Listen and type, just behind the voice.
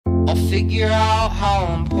I'll figure out how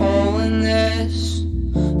I'm pulling this.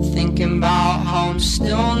 Thinking about how I'm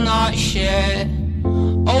still not shit.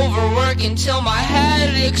 Overworking till my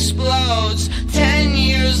head explodes. 10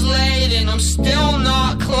 years late and I'm still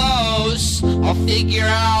not close. I'll figure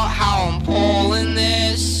out how I'm pulling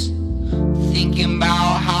this. Thinking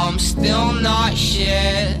about how I'm still not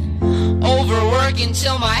shit. Overworking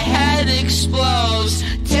till my head explodes.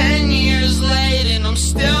 10 years late and I'm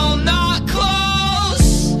still not close.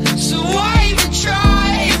 So why even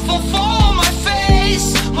try if I'll fall on my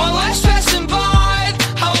face? My life's passing by,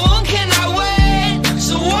 how long can I wait?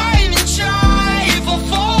 So why even try if I'll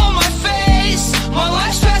fall on my face? My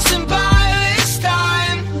life's passing by this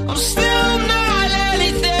time. I'm still not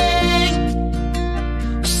anything.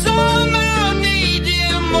 Somehow need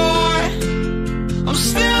you more. I'm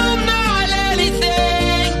still not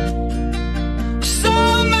anything.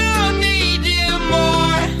 Somehow need you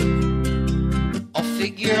more. I'll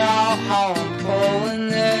figure out how I'm pulling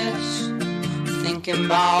this. Thinking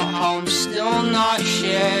about how I'm still not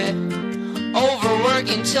shit.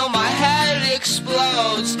 Overworking till my head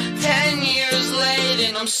explodes. 10 years late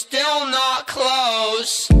and I'm still not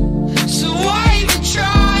close. So why even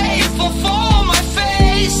try if I'll fall on my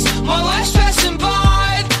face? My life's passing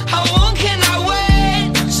by, how long can I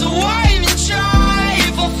wait? So why even try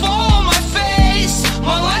if I'll fall on my face?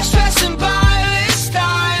 My life's passing by this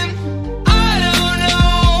time. I don't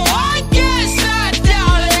know, I guess I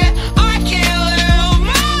doubt it. I can't live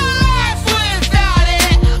my life without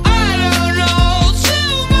it. I don't know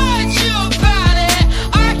too much about it.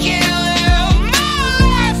 I can't live my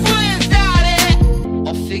life without it.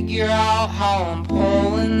 I'll figure out how I'm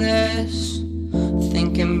pulling this.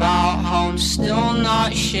 Thinking about how I'm still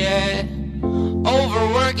not shit.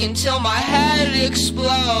 Overworking till my head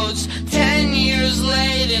explodes. 10 years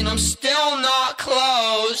late and I'm still not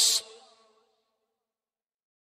close.